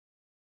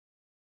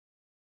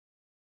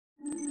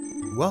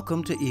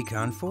Welcome to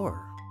Econ4.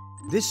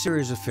 This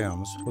series of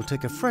films will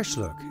take a fresh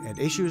look at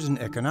issues in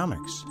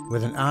economics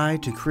with an eye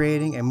to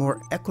creating a more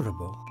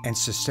equitable and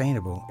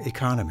sustainable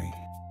economy.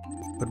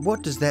 But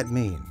what does that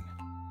mean?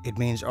 It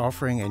means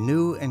offering a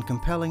new and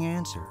compelling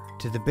answer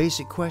to the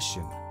basic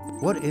question,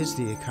 what is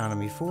the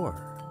economy for?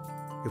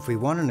 If we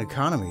want an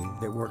economy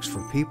that works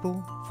for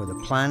people, for the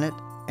planet,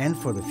 and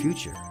for the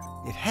future,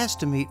 it has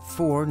to meet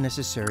four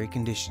necessary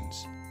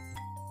conditions.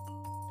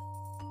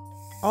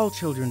 All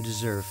children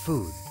deserve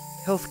food,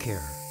 health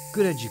care,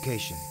 good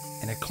education,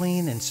 and a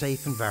clean and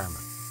safe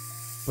environment.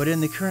 But in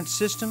the current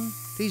system,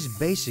 these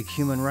basic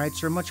human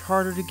rights are much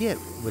harder to get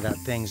without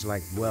things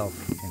like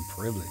wealth and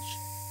privilege.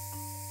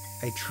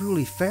 A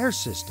truly fair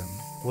system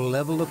will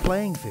level the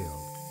playing field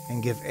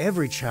and give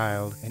every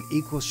child an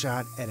equal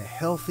shot at a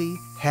healthy,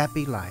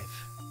 happy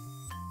life.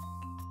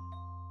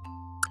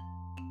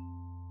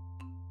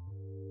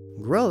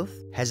 Growth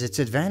has its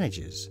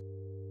advantages,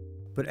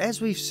 but as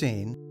we've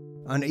seen,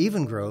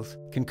 uneven growth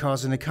can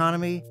cause an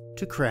economy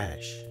to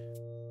crash.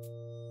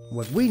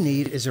 What we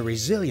need is a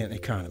resilient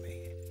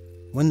economy,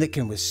 one that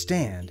can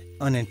withstand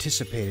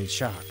unanticipated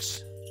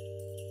shocks.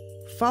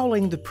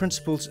 Following the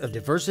principles of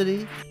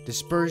diversity,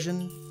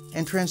 dispersion,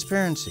 and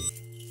transparency,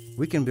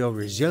 we can build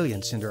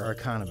resilience into our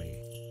economy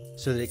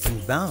so that it can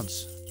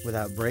bounce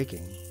without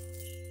breaking.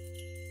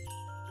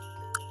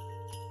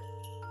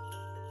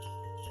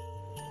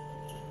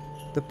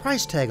 The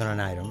price tag on an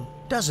item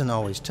doesn't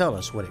always tell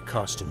us what it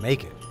costs to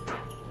make it.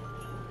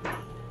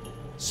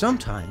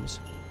 Sometimes,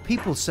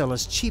 people sell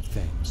us cheap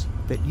things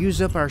that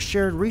use up our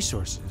shared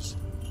resources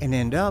and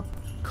end up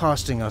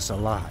costing us a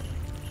lot.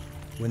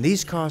 When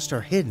these costs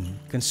are hidden,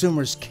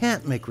 consumers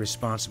can't make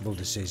responsible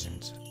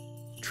decisions.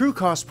 True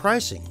cost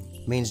pricing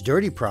means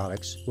dirty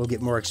products will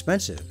get more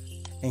expensive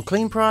and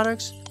clean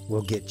products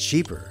will get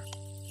cheaper.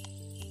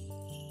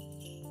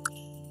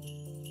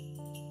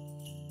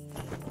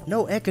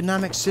 No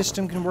economic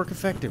system can work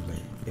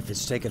effectively if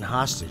it's taken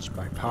hostage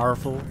by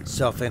powerful,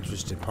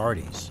 self-interested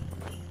parties.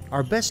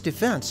 Our best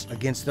defense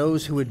against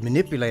those who would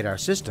manipulate our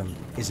system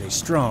is a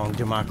strong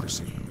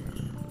democracy.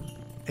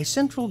 A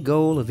central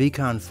goal of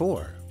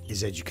Econ4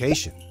 is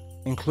education,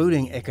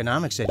 including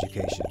economics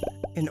education,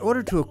 in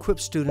order to equip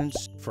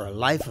students for a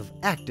life of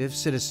active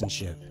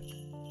citizenship.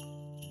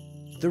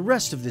 The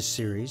rest of this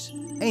series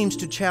aims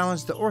to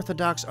challenge the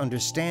orthodox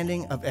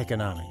understanding of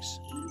economics.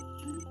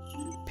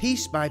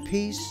 Piece by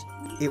piece,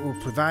 it will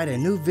provide a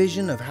new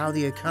vision of how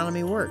the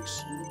economy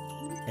works,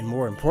 and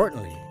more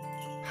importantly,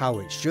 how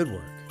it should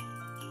work.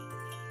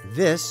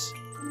 This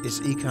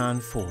is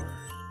Econ4.